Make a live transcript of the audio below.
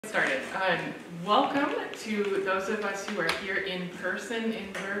Started. Welcome to those of us who are here in person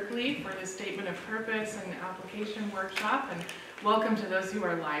in Berkeley for the Statement of Purpose and Application Workshop, and welcome to those who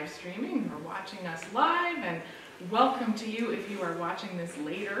are live streaming or watching us live, and welcome to you if you are watching this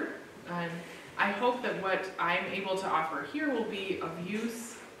later. I hope that what I'm able to offer here will be of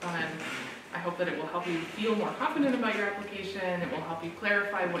use. I hope that it will help you feel more confident about your application. It will help you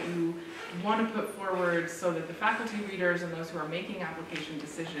clarify what you want to put forward so that the faculty readers and those who are making application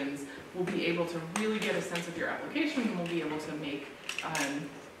decisions will be able to really get a sense of your application and will be able to make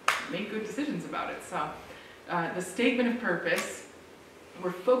good decisions about it. So the statement of purpose,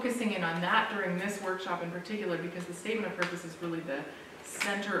 we're focusing in on that during this workshop in particular because the statement of purpose is really the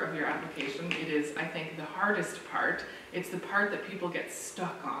center of your application. It is, I think, the hardest part. It's the part that people get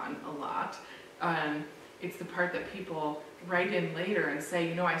stuck on a lot. It's the part that people write in later and say,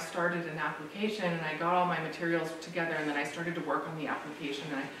 you know, I started an application and I got all my materials together and then I started to work on the application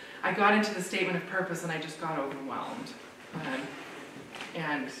and I got into the statement of purpose and I just got overwhelmed.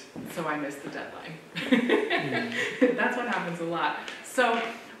 And so I missed the deadline. That's what happens a lot. So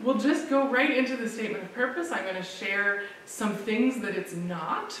we'll just go right into the statement of purpose. I'm going to share some things that it's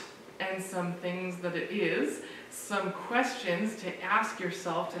not and some things that it is, some questions to ask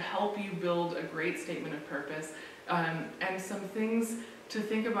yourself to help you build a great statement of purpose, and some things to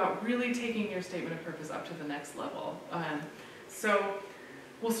think about really taking your statement of purpose up to the next level. So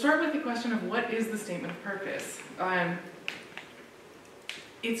we'll start with the question of what is the statement of purpose?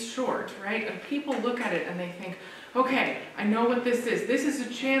 It's short, right? And people look at it and they think, okay, I know what this is. This is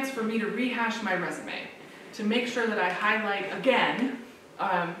a chance for me to rehash my resume, to make sure that I highlight again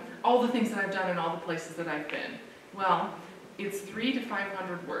all the things that I've done and all the places that I've been. Well, it's 300 to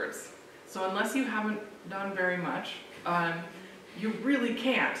 500 words. So unless you haven't done very much, you really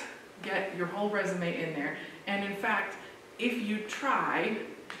can't get your whole resume in there. And in fact, if you try,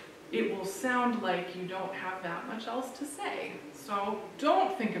 it will sound like you don't have that much else to say. So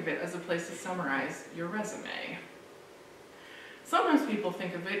don't think of it as a place to summarize your resume. Sometimes people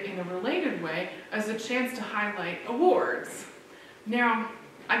think of it in a related way as a chance to highlight awards. Now,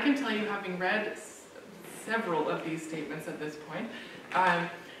 I can tell you, having read several of these statements at this point,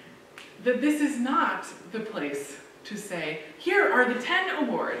 that this is not the place to say, here are the 10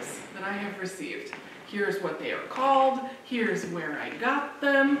 awards that I have received. Here's what they are called. Here's where I got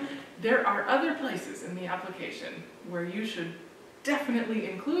them. There are other places in the application where you should definitely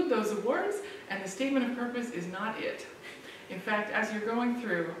include those awards, and the statement of purpose is not it. In fact, as you're going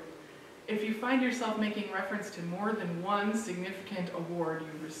through, if you find yourself making reference to more than one significant award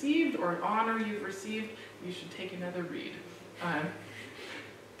you've received or honor you've received, you should take another read.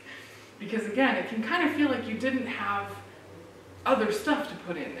 Because again, it can kind of feel like you didn't have other stuff to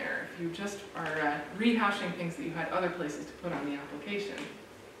put in there if you just are rehashing things that you had other places to put on the application.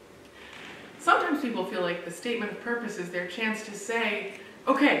 Sometimes people feel like the statement of purpose is their chance to say,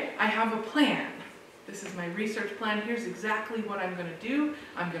 okay, I have a plan. This is my research plan. Here's exactly what I'm going to do.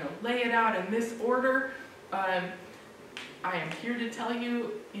 I'm going to lay it out in this order. I am here to tell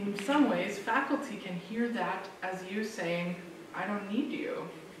you, in some ways, faculty can hear that as you saying, I don't need you.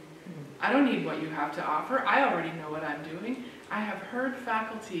 I don't need what you have to offer. I already know what I'm doing. I have heard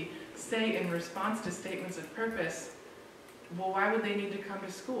faculty say in response to statements of purpose, well, why would they need to come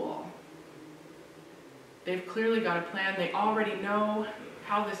to school? They've clearly got a plan. They already know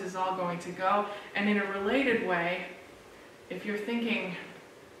how this is all going to go. And in a related way, if you're thinking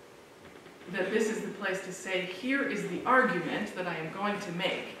that this is the place to say, here is the argument that I am going to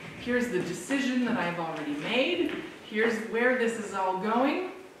make. Here's the decision that I've already made. Here's where this is all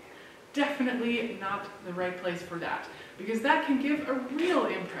going. Definitely not the right place for that. Because that can give a real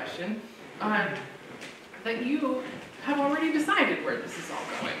impression that you have already decided where this is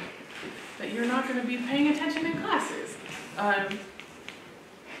all going. That you're not going to be paying attention in classes.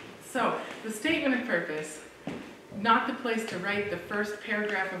 So, the statement of purpose, not the place to write the first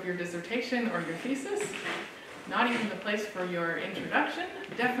paragraph of your dissertation or your thesis, not even the place for your introduction,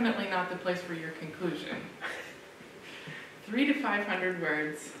 definitely not the place for your conclusion. 300 to 500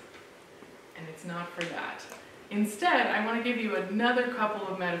 words, and it's not for that. Instead, I want to give you another couple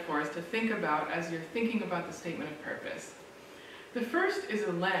of metaphors to think about as you're thinking about the statement of purpose. The first is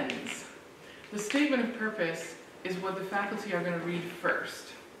a lens. The statement of purpose is what the faculty are going to read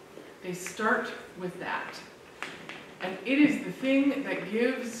first. They start with that. And it is the thing that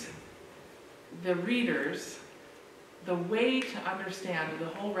gives the readers the way to understand the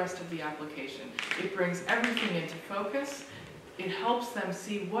whole rest of the application. It brings everything into focus. It helps them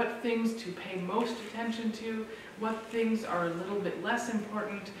see what things to pay most attention to, what things are a little bit less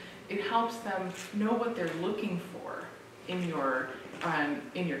important. It helps them know what they're looking for in your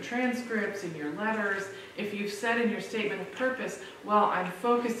in your transcripts, in your letters. If you've said in your statement of purpose, well, I'm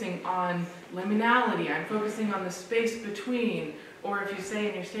focusing on liminality, I'm focusing on the space between, or if you say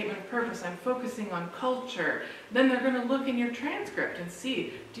in your statement of purpose, I'm focusing on culture, then they're going to look in your transcript and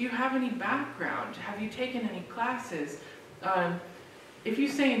see, do you have any background? Have you taken any classes? If you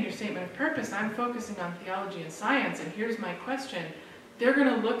say in your statement of purpose, I'm focusing on theology and science, and here's my question, they're going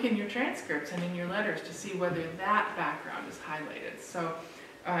to look in your transcripts and in your letters to see whether that background is highlighted. So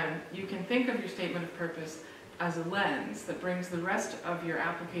you can think of your statement of purpose as a lens that brings the rest of your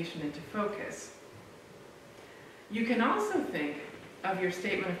application into focus. You can also think of your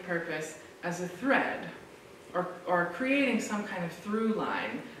statement of purpose as a thread, or creating some kind of through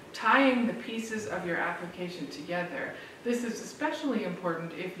line, tying the pieces of your application together. This is especially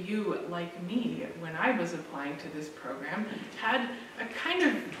important if you, like me, when I was applying to this program, had a kind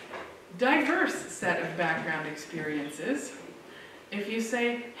of diverse set of background experiences. If you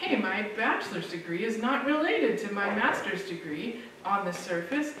say, hey, my bachelor's degree is not related to my master's degree on the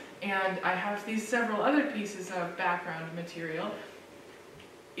surface, and I have these several other pieces of background material,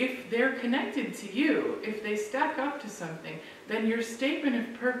 if they're connected to you, if they stack up to something, then your statement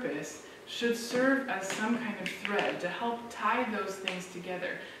of purpose should serve as some kind of thread to help tie those things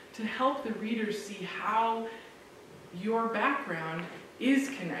together, to help the reader see how your background is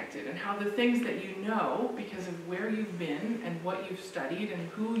connected and how the things that you know because of where you've been and what you've studied and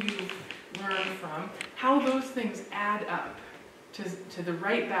who you've learned from, how those things add up to the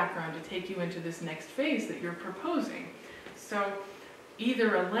right background to take you into this next phase that you're proposing. So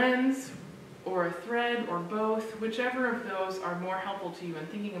either a lens or a thread or both, whichever of those are more helpful to you in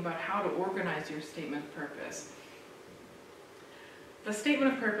thinking about how to organize your statement of purpose. The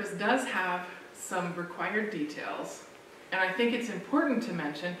statement of purpose does have some required details, and I think it's important to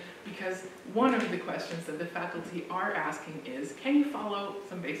mention because one of the questions that the faculty are asking is, can you follow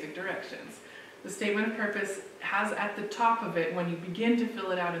some basic directions? The statement of purpose has at the top of it, when you begin to fill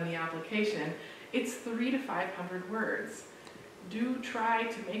it out in the application, it's 300 to 500 words. Do try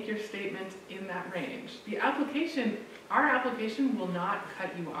to make your statement in that range. The application, our application will not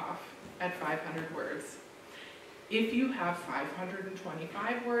cut you off at 500 words. If you have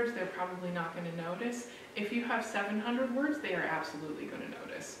 525 words, they're probably not going to notice. If you have 700 words, they are absolutely going to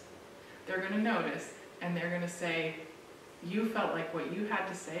notice. They're going to notice, and they're going to say, you felt like what you had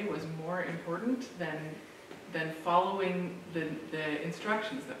to say was more important than following the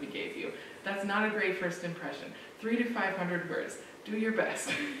instructions that we gave you. That's not a great first impression. 300 to 500 words. Do your best.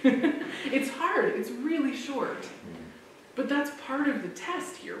 It's hard. It's really short. But that's part of the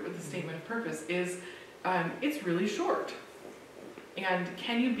test here with the statement of purpose is it's really short. And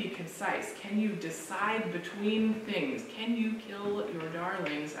can you be concise? Can you decide between things? Can you kill your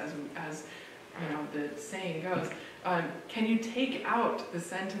darlings, as you know, the saying goes? Can you take out the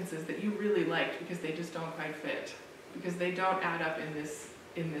sentences that you really liked because they just don't quite fit, because they don't add up in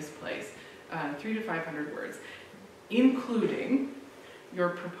this place? 300 to 500 words, including your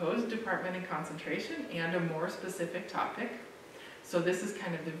proposed department and concentration and a more specific topic. So this is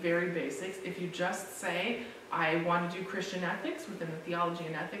kind of the very basics. If you just say, I want to do Christian ethics within the theology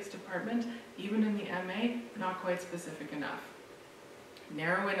and ethics department, even in the MA, not quite specific enough.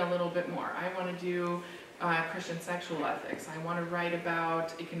 Narrow in a little bit more. I want to do Christian sexual ethics. I want to write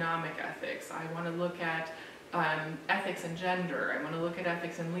about economic ethics. I want to look at ethics and gender. I want to look at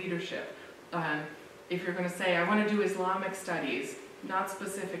ethics and leadership. If you're going to say, I want to do Islamic studies, not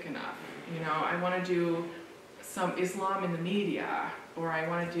specific enough. You know, I want to do some Islam in the media, or I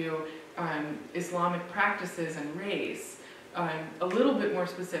want to do Islamic practices and race, a little bit more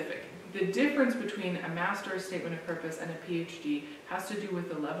specific. The difference between a master's statement of purpose and a Ph.D. has to do with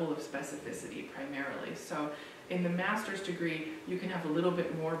the level of specificity primarily. So in the master's degree, you can have a little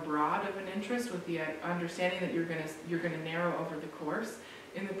bit more broad of an interest with the understanding that you're going to narrow over the course.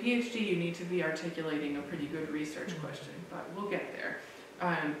 In the PhD, you need to be articulating a pretty good research question, but we'll get there.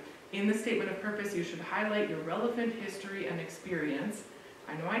 In the statement of purpose, you should highlight your relevant history and experience.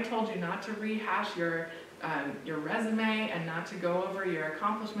 I know I told you not to rehash your resume and not to go over your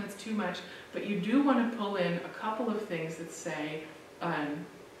accomplishments too much, but you do want to pull in a couple of things that say,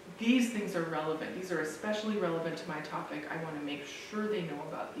 these things are relevant. These are especially relevant to my topic. I want to make sure they know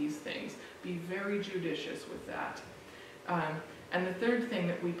about these things. Be very judicious with that. And the third thing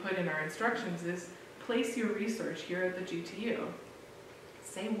that we put in our instructions is place your research here at the GTU.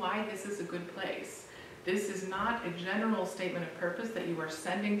 Say why this is a good place. This is not a general statement of purpose that you are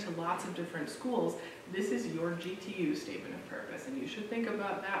sending to lots of different schools. This is your GTU statement of purpose, and you should think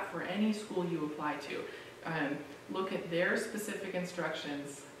about that for any school you apply to. Look at their specific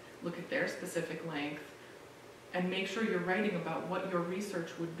instructions, look at their specific length, and make sure you're writing about what your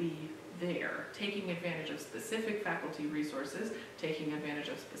research would be there, taking advantage of specific faculty resources, taking advantage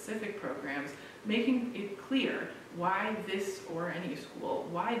of specific programs, making it clear why this or any school,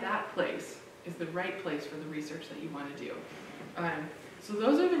 why that place is the right place for the research that you want to do. So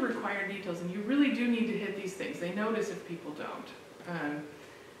those are the required details, and you really do need to hit these things. They notice if people don't.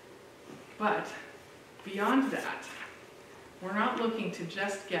 But beyond that, we're not looking to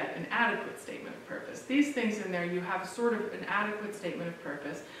just get an adequate statement of purpose. These things in there, you have sort of an adequate statement of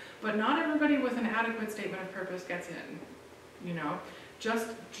purpose, but not everybody with an adequate statement of purpose gets in. You know,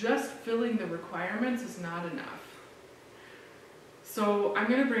 just filling the requirements is not enough. So I'm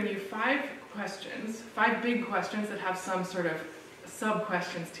going to bring you 5 questions, 5 big questions that have some sort of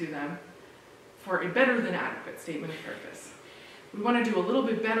sub-questions to them for a better than adequate statement of purpose. We want to do a little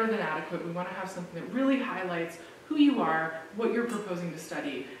bit better than adequate. We want to have something that really highlights who you are, what you're proposing to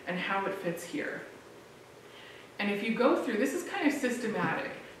study, and how it fits here. And if you go through, this is kind of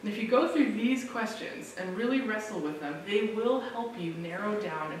systematic, and if you go through these questions and really wrestle with them, they will help you narrow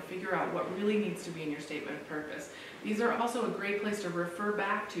down and figure out what really needs to be in your statement of purpose. These are also a great place to refer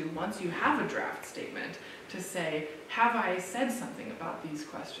back to once you have a draft statement to say, have I said something about these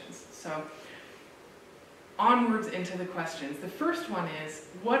questions? So onwards into the questions. The first one is,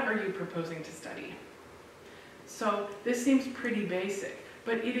 what are you proposing to study? So this seems pretty basic,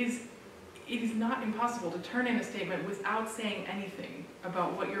 but it is not impossible to turn in a statement without saying anything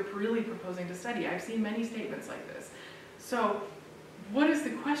about what you're really proposing to study. I've seen many statements like this. So what is the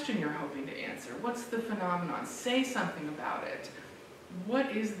question you're hoping to answer? What's the phenomenon? Say something about it.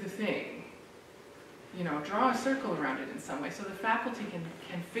 What is the thing? You know, draw a circle around it in some way so the faculty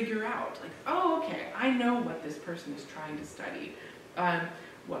can figure out, like, oh, okay, I know what this person is trying to study.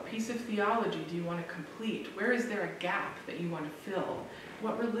 What piece of theology do you want to complete? Where is there a gap that you want to fill?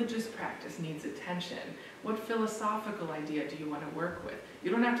 What religious practice needs attention? What philosophical idea do you want to work with?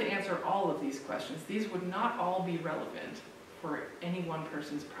 You don't have to answer all of these questions. These would not all be relevant for any one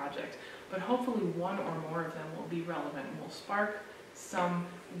person's project, but hopefully one or more of them will be relevant and will spark some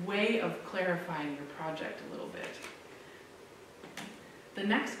way of clarifying your project a little bit. The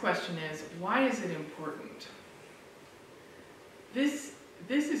next question is, why is it important? This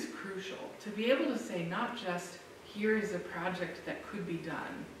is crucial, to be able to say not just, here is a project that could be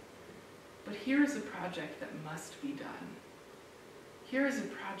done, but here is a project that must be done. Here is a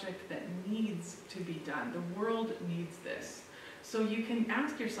project that needs to be done. The world needs this. So you can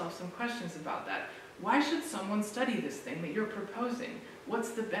ask yourself some questions about that. Why should someone study this thing that you're proposing?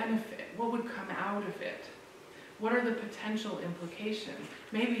 What's the benefit? What would come out of it? What are the potential implications?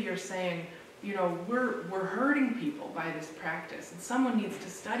 Maybe you're saying, you know, we're hurting people by this practice, and someone needs to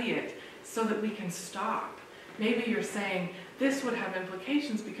study it so that we can stop. Maybe you're saying, this would have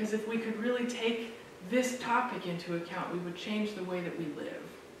implications because if we could really take this topic into account, we would change the way that we live.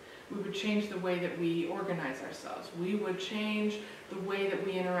 We would change the way that we organize ourselves. We would change the way that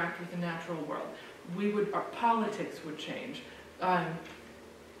we interact with the natural world. Our politics would change.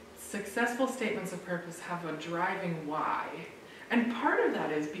 Successful statements of purpose have a driving why. And part of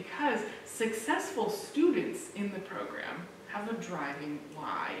that is because successful students in the program have a driving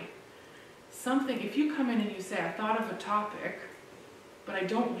why. If you come in and you say, I thought of a topic, but I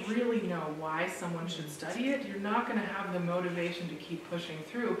don't really know why someone should study it, you're not going to have the motivation to keep pushing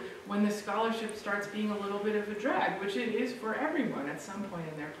through when the scholarship starts being a little bit of a drag, which it is for everyone at some point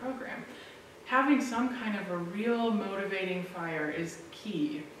in their program. Having some kind of a real motivating fire is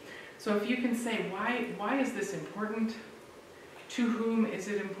key. So if you can say, why is this important? To whom is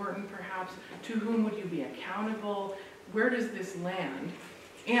it important, perhaps? To whom would you be accountable? Where does this land?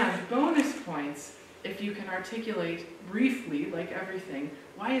 And bonus points, if you can articulate briefly, like everything,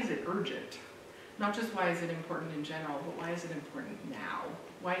 why is it urgent? Not just why is it important in general, but why is it important now?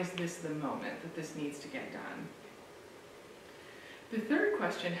 Why is this the moment that this needs to get done? The third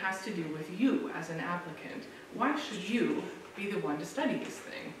question has to do with you as an applicant. Why should you be the one to study this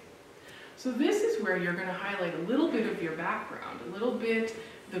thing? So this is where you're going to highlight a little bit of your background, a little bit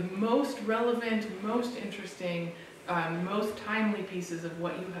the most relevant, most interesting, most timely pieces of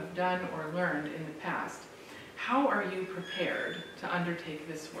what you have done or learned in the past. How are you prepared to undertake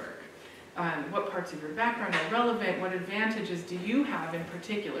this work? What parts of your background are relevant? What advantages do you have in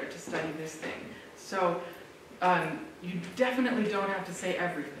particular to study this thing? So you definitely don't have to say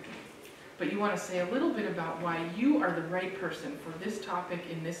everything, but you want to say a little bit about why you are the right person for this topic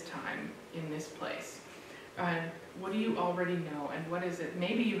in this time, in this place. What do you already know, and what is it?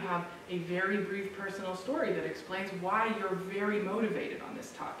 Maybe you have a very brief personal story that explains why you're very motivated on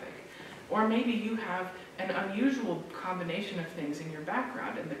this topic. Or maybe you have an unusual combination of things in your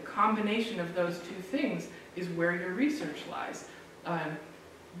background, and the combination of those two things is where your research lies.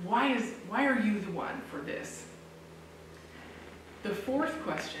 Why are you the one for this? The fourth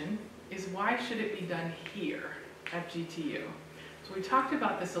question is, why should it be done here at GTU? So we talked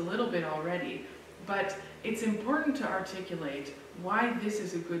about this a little bit already, but it's important to articulate why this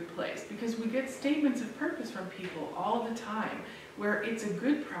is a good place, because we get statements of purpose from people all the time where it's a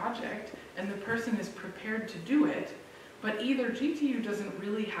good project and the person is prepared to do it, but either GTU doesn't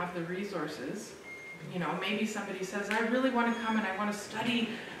really have the resources. Maybe somebody says, I really want to come and I want to study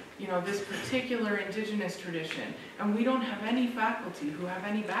this particular indigenous tradition, and we don't have any faculty who have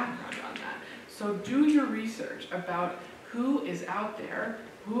any background on that. So do your research about who is out there,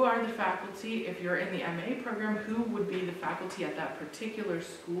 who are the faculty. If you're in the MA program, who would be the faculty at that particular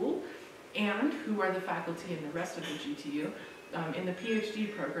school, and who are the faculty in the rest of the GTU. In the Ph.D.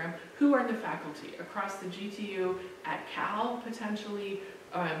 program, who are the faculty across the GTU, at Cal potentially,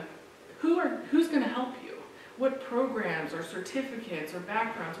 who's going to help you? What programs or certificates or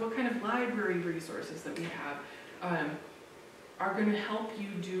backgrounds, what kind of library resources that we have are going to help you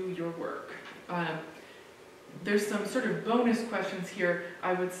do your work? There's some sort of bonus questions here,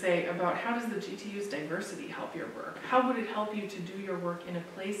 I would say, about how does the GTU's diversity help your work? How would it help you to do your work in a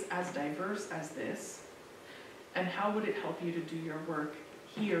place as diverse as this? And how would it help you to do your work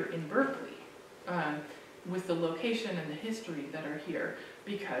here in Berkeley with the location and the history that are here?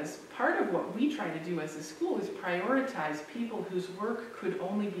 Because part of what we try to do as a school is prioritize people whose work could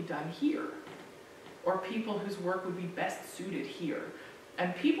only be done here, or people whose work would be best suited here.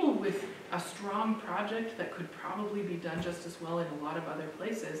 And people with a strong project that could probably be done just as well in a lot of other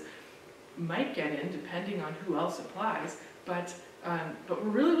places might get in, depending on who else applies. But we're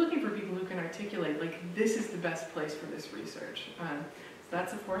really looking for people who can articulate, like, this is the best place for this research. So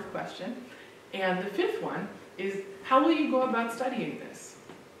that's the fourth question. And the fifth one is, how will you go about studying this?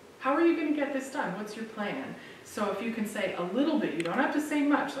 How are you going to get this done? What's your plan? So if you can say a little bit, you don't have to say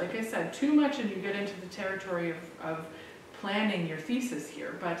much. Like I said, too much and you get into the territory of planning your thesis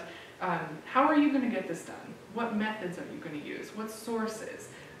here. But how are you going to get this done? What methods are you going to use? What sources?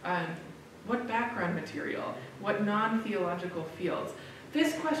 What background material? What non-theological fields?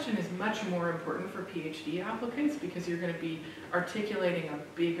 This question is much more important for PhD applicants because you're going to be articulating a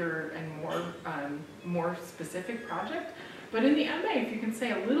bigger and more specific project. But in the MA, if you can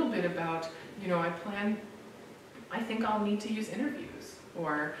say a little bit about, I think I'll need to use interviews,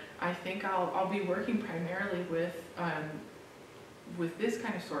 or I think I'll be working primarily with this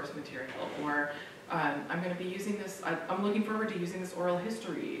kind of source material, or I'm going to be using this, I'm looking forward to using this oral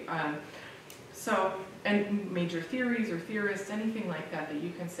history. And major theories or theorists, anything like that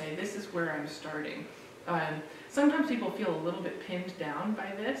you can say, this is where I'm starting. Sometimes people feel a little bit pinned down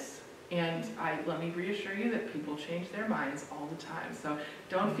by this, and let me reassure you that people change their minds all the time. So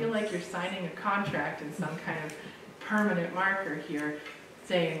don't feel like you're signing a contract in some kind of permanent marker here,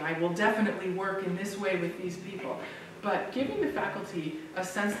 saying, I will definitely work in this way with these people. But giving the faculty a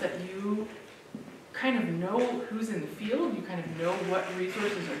sense that you kind of know who's in the field, you kind of know what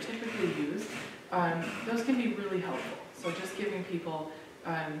resources are typically used, those can be really helpful. So just giving people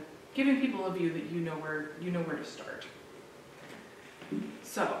a view that you know where to start.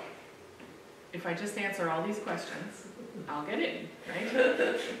 So if I just answer all these questions, I'll get in,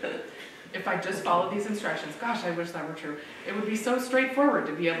 right? If I just follow these instructions, gosh, I wish that were true. It would be so straightforward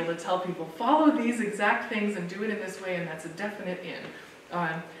to be able to tell people, follow these exact things and do it in this way, and that's a definite in.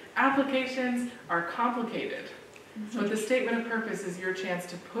 Applications are complicated, but the statement of purpose is your chance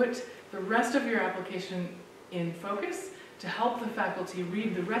to put the rest of your application in focus, to help the faculty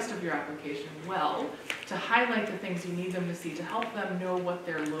read the rest of your application well, to highlight the things you need them to see, to help them know what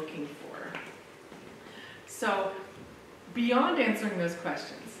they're looking for. So, beyond answering those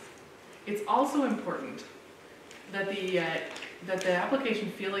questions, it's also important that the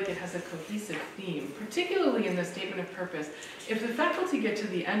application feel like it has a cohesive theme, particularly in the statement of purpose. If the faculty get to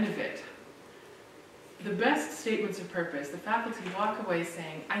the end of it, the best statements of purpose, the faculty walk away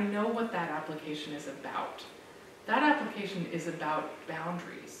saying, I know what that application is about. That application is about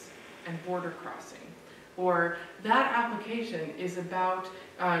boundaries and border crossing. Or that application is about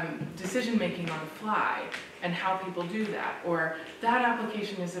decision-making on the fly and how people do that. Or that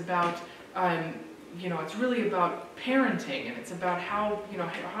application is about, it's really about parenting, and it's about how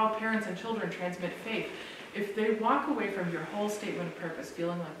parents and children transmit faith. If they walk away from your whole statement of purpose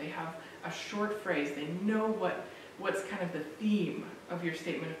feeling like they have a short phrase, they know what's kind of the theme of your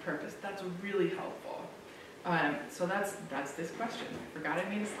statement of purpose, that's really helpful. So that's this question. I forgot I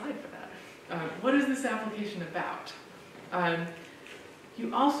made a slide for that. What is this application about?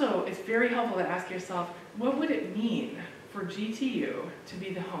 It's very helpful to ask yourself, what would it mean for GTU to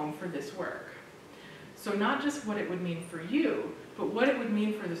be the home for this work? So not just what it would mean for you, but what it would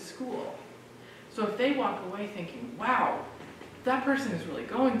mean for the school. So if they walk away thinking, wow, that person is really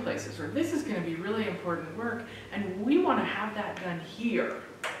going places, or this is going to be really important work, and we want to have that done here.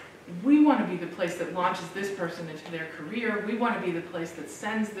 We want to be the place that launches this person into their career. We want to be the place that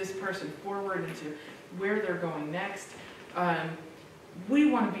sends this person forward into where they're going next.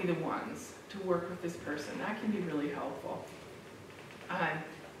 We want to be the ones to work with this person. That can be really helpful.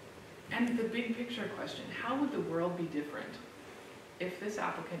 And the big picture question, how would the world be different if this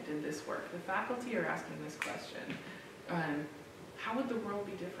applicant did this work? The faculty are asking this question. How would the world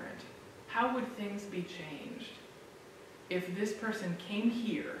be different? How would things be changed if this person came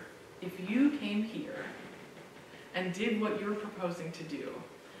here, if you came here and did what you're proposing to do?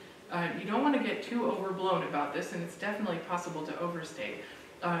 You don't want to get too overblown about this, and it's definitely possible to overstate.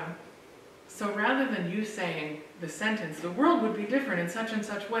 So rather than you saying the sentence, the world would be different in such and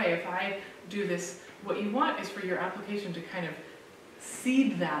such way if I do this, what you want is for your application to kind of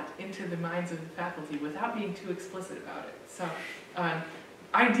seed that into the minds of the faculty without being too explicit about it. So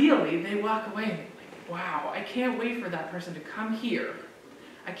ideally, they walk away and they're like, wow, I can't wait for that person to come here.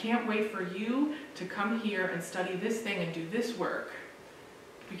 I can't wait for you to come here and study this thing and do this work,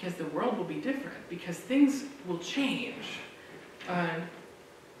 because the world will be different, because things will change.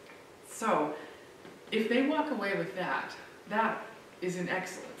 So if they walk away with that, that is an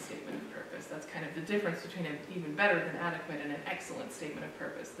excellent statement of purpose. That's kind of the difference between an even better than adequate and an excellent statement of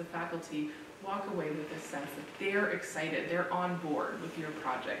purpose. The faculty walk away with this sense that they're excited, they're on board with your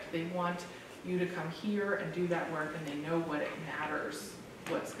project. They want you to come here and do that work, and they know what it matters,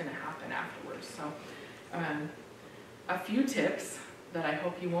 what's going to happen afterwards. So a few tips that I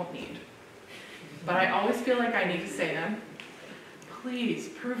hope you won't need, but I always feel like I need to say them. Please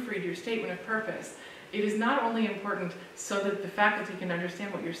proofread your statement of purpose. It is not only important so that the faculty can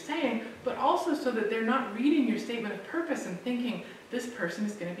understand what you're saying, but also so that they're not reading your statement of purpose and thinking, this person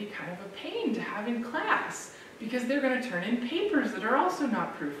is going to be kind of a pain to have in class, because they're going to turn in papers that are also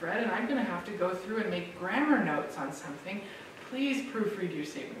not proofread, and I'm going to have to go through and make grammar notes on something. Please proofread your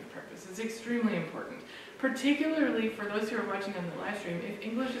statement of purpose. It's extremely important. Particularly for those who are watching on the live stream, if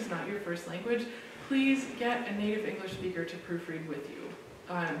English is not your first language, please get a native English speaker to proofread with you.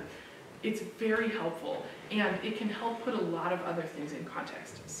 It's very helpful, and it can help put a lot of other things in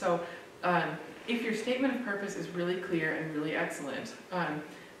context. So if your statement of purpose is really clear and really excellent,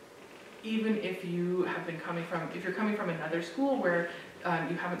 even if you have been if you're coming from another school where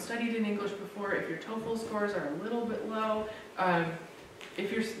you haven't studied in English before, if your TOEFL scores are a little bit low,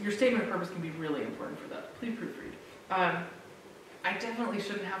 if your statement of purpose can be really important for that, please proofread. I definitely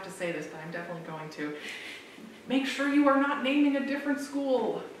shouldn't have to say this, but I'm definitely going to. Make sure you are not naming a different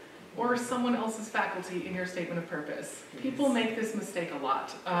school or someone else's faculty in your statement of purpose. People make this mistake a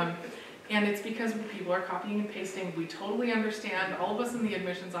lot. And it's because people are copying and pasting. We totally understand. All of us in the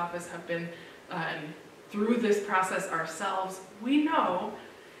admissions office have been through this process ourselves. We know,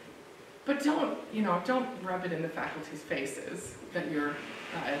 but don't rub it in the faculty's faces that you're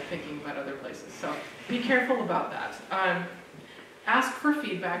thinking about other places. So be careful about that. Ask for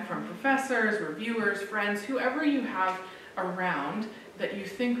feedback from professors, reviewers, friends, whoever you have around that you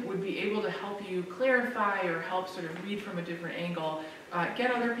think would be able to help you clarify or help sort of read from a different angle.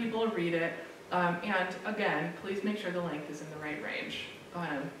 Get other people to read it. And again, please make sure the length is in the right range.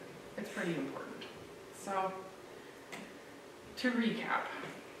 It's pretty important. So, to recap,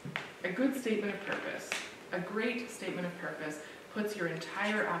 a good statement of purpose, a great statement of purpose puts your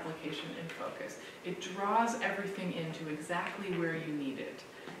entire application in focus. It draws everything into exactly where you need it.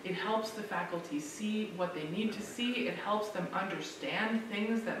 It helps the faculty see what they need to see. It helps them understand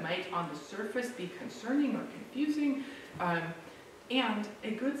things that might on the surface be concerning or confusing. And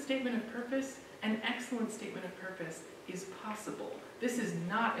a good statement of purpose, an excellent statement of purpose, is possible. This is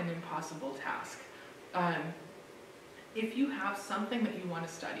not an impossible task. If you have something that you want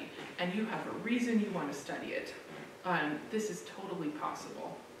to study, and you have a reason you want to study it, this is totally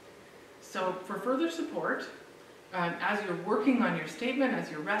possible. So for further support, as you're working on your statement, as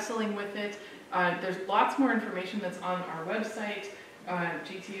you're wrestling with it, there's lots more information that's on our website,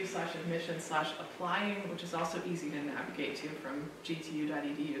 gtu/admission/applying, which is also easy to navigate to from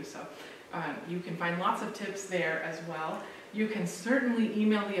gtu.edu. So you can find lots of tips there as well. You can certainly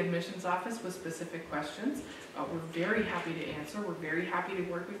email the admissions office with specific questions. We're very happy to answer. We're very happy to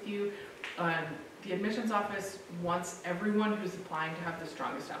work with you. The admissions office wants everyone who's applying to have the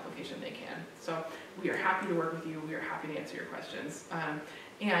strongest application they can. So we are happy to work with you. We are happy to answer your questions.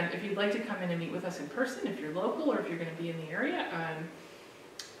 And if you'd like to come in and meet with us in person, if you're local or if you're going to be in the area,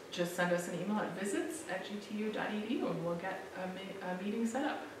 just send us an email at visits@gtu.edu and we'll get a meeting set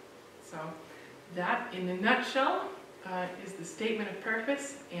up. So that, in a nutshell, is the statement of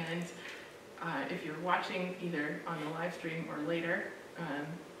purpose. And if you're watching either on the live stream or later,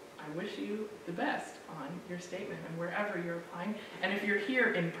 I wish you the best on your statement and wherever you're applying. And if you're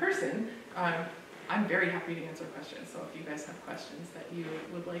here in person, I'm very happy to answer questions. So if you guys have questions that you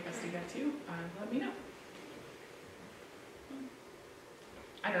would like us to get to, let me know.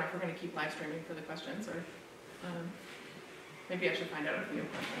 I don't know if we're going to keep live streaming for the questions, or maybe I should find out if we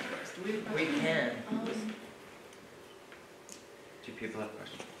have questions first. Do we have questions? We can. Do people have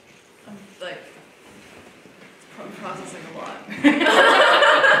questions? I'm like processing a lot.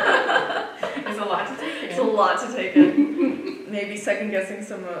 There's a lot to take in. It's a lot to take in. Maybe second guessing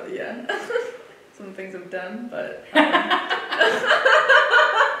some, some things I've done, but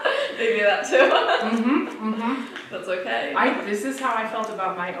maybe that too. That's okay. This is how I felt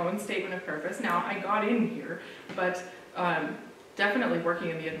about my own statement of purpose. Now, I got in here, but definitely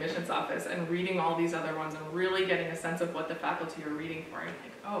working in the admissions office and reading all these other ones and really getting a sense of what the faculty are reading for. I'm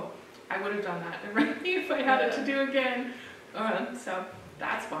like, oh, I would have done that differently if I had it to do again. So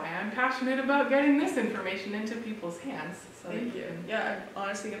that's why I'm passionate about getting this information into people's hands. So Thank you. Yeah, I'm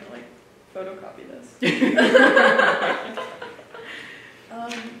honestly gonna like photocopy this.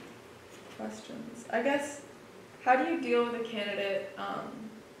 Questions. I guess, how do you deal with a candidate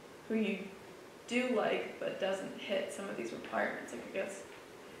who you do like but doesn't hit some of these requirements? Like, I guess,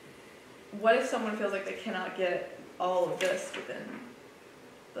 what if someone feels like they cannot get all of this within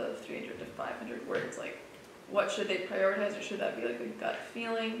the 300 to 500 words? Like, what should they prioritize, or should that be like a gut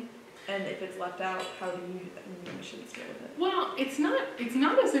feeling? And if it's left out, how do you should stay with it? Well, it's not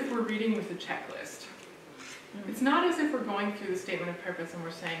as if we're reading with a checklist. It's not as if we're going through the statement of purpose and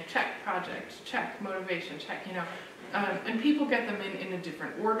we're saying, check project, check motivation, check, and people get them in a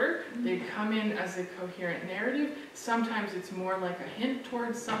different order. They come in as a coherent narrative. Sometimes it's more like a hint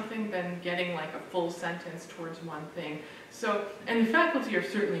towards something than getting like a full sentence towards one thing. So, and the faculty are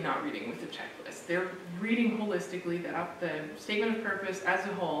certainly not reading with a checklist. They're reading holistically the statement of purpose as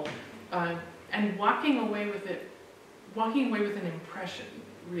a whole, and walking away with an impression,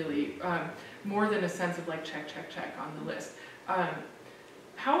 really, more than a sense of like check, check, check on the list.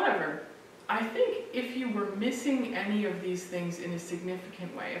 However, I think if you were missing any of these things in a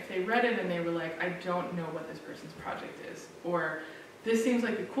significant way, if they read it and they were like, I don't know what this person's project is, or this seems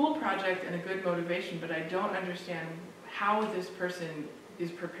like a cool project and a good motivation, but I don't understand how this person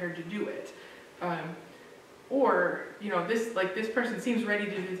is prepared to do it. Or, this person seems ready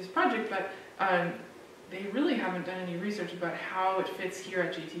to do this project, but they really haven't done any research about how it fits here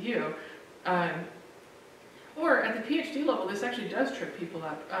at GTU. Or at the PhD level, this actually does trip people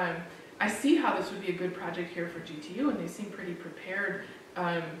up. I see how this would be a good project here for GTU, and they seem pretty prepared,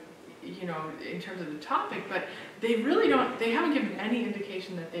 in terms of the topic, but they haven't given any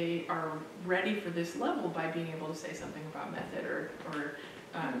indication that they are ready for this level by being able to say something about method or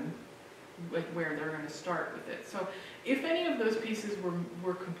like where they're going to start with it. So if any of those pieces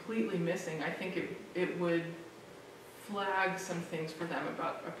were completely missing, I think it would flag some things for them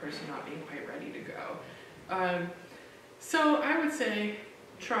about a person not being quite ready to go. So I would say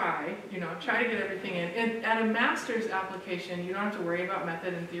try to get everything in. And at a master's application, you don't have to worry about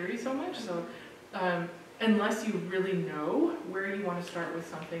method and theory so much. So unless you really know where you want to start with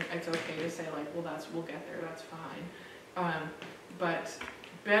something, it's okay to say like, well, we'll get there, that's fine. But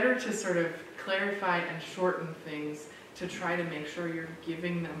better to sort of clarify and shorten things to try to make sure you're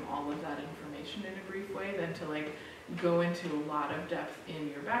giving them all of that information in a brief way than to like go into a lot of depth in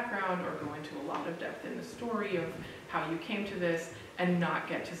your background or go into a lot of depth in the story of how you came to this and not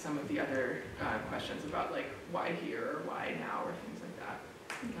get to some of the other questions about like why here or why now or things like that.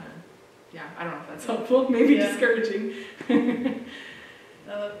 Yeah, I don't know if that's helpful, maybe discouraging.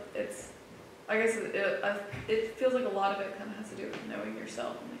 I guess it feels like a lot of it kind of has to do with knowing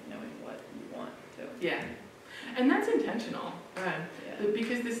yourself and like knowing what you want to. Yeah, and that's intentional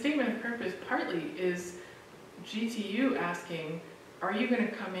because the statement of purpose partly is GTU asking, are you going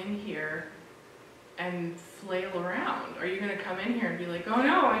to come in here and flail around? Are you going to come in here and be like, oh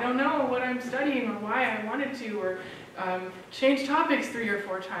no, I don't know what I'm studying or why I wanted to, or change topics 3 or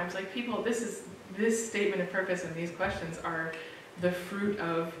 4 times? Like this statement of purpose and these questions are the fruit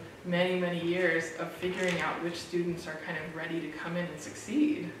of many, many years of figuring out which students are kind of ready to come in and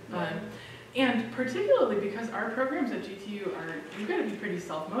succeed. And particularly because our programs at GTU you've got to be pretty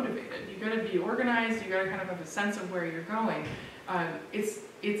self-motivated. You've got to be organized, you've got to kind of have a sense of where you're going. It's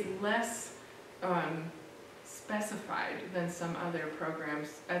less specified than some other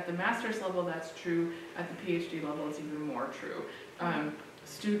programs. At the master's level, that's true. At the PhD level, it's even more true.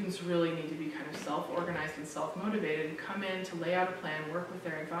 students really need to be kind of self-organized and self-motivated, come in to lay out a plan, work with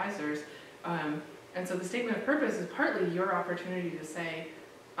their advisors. And so the statement of purpose is partly your opportunity to say,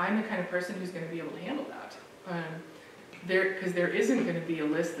 I'm the kind of person who's going to be able to handle that. Because there isn't going to be a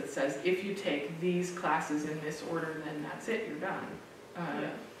list that says, if you take these classes in this order, then that's it, you're done.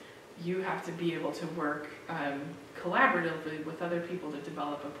 You have to be able to work collaboratively with other people to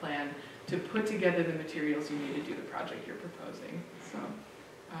develop a plan, to put together the materials you need to do the project you're proposing. So,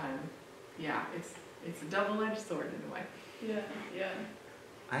 yeah, it's a double-edged sword in a way. Yeah.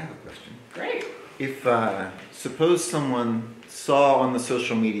 I have a question. Great. If, suppose someone saw on the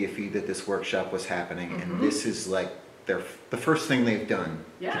social media feed that this workshop was happening, and this is like the first thing they've done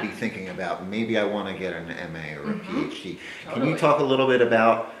to be thinking about, maybe I want to get an MA or a PhD. Can you talk a little bit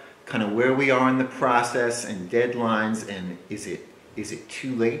about kind of where we are in the process and deadlines, and is it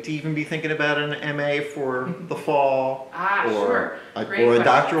too late to even be thinking about an MA for the fall? Sure. Or a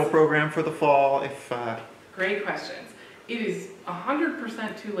doctoral program for the fall? Great questions. It is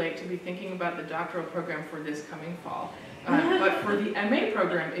 100% too late to be thinking about the doctoral program for this coming fall. But for the MA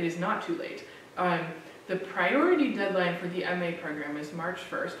program, it is not too late. The priority deadline for the MA program is March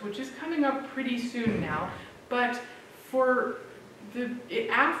 1st, which is coming up pretty soon now. But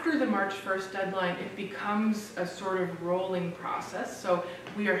after the March 1st deadline, it becomes a sort of rolling process. So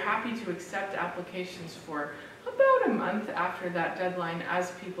we are happy to accept applications for about a month after that deadline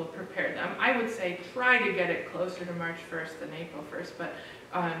as people prepare them. I would say try to get it closer to March 1st than April 1st, but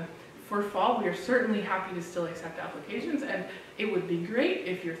for fall, we are certainly happy to still accept applications, and it would be great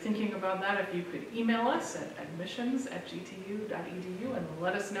if you're thinking about that, if you could email us at admissions@gtu.edu and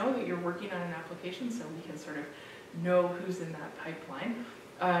let us know that you're working on an application so we can sort of know who's in that pipeline.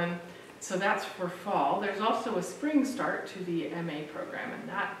 So that's for fall. There's also a spring start to the MA program, and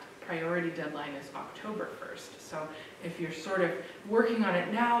that priority deadline is October 1st. So if you're sort of working on it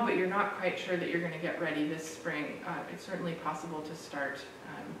now, but you're not quite sure that you're going to get ready this spring, it's certainly possible to start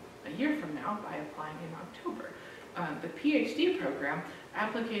a year from now by applying in October. The PhD program,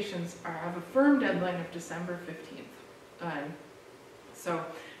 applications have a firm deadline of December 15th. So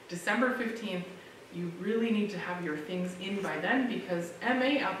December 15th, you really need to have your things in by then, because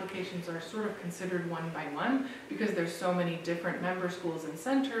MA applications are sort of considered one by one because there's so many different member schools and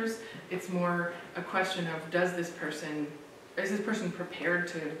centers. It's more a question of is this person prepared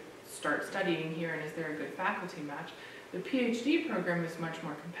to start studying here, and is there a good faculty match? The PhD program is much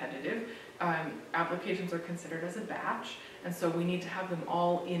more competitive. Applications are considered as a batch, and so we need to have them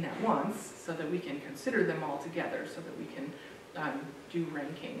all in at once so that we can consider them all together, so that we can do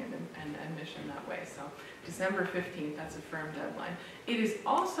ranking and admission that way. So December 15th, that's a firm deadline. It is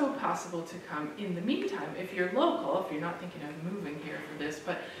also possible to come in the meantime, if you're local, if you're not thinking of moving here for this,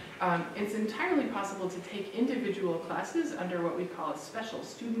 but it's entirely possible to take individual classes under what we call a special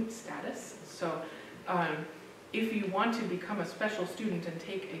student status. So if you want to become a special student and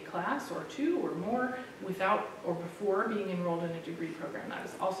take a class or two or more without or before being enrolled in a degree program, that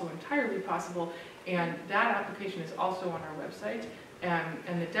is also entirely possible, and that application is also on our website,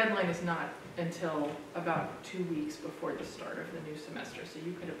 and the deadline is not until about 2 weeks before the start of the new semester. So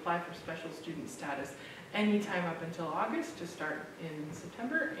you could apply for special student status anytime up until August to start in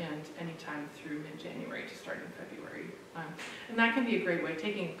September, and anytime through mid-January to start in February. And that can be a great way.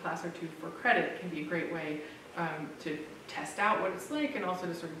 Taking a class or two for credit can be a great way to test out what it's like, and also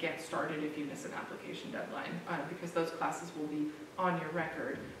to sort of get started if you miss an application deadline, because those classes will be on your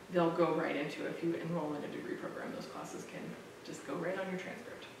record. They'll go right into, if you enroll in a degree program, those classes can just go right on your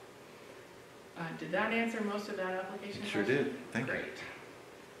transcript. Did that answer most of that application Sure question? did. Thank you. Great.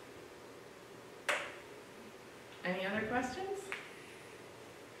 Any other questions?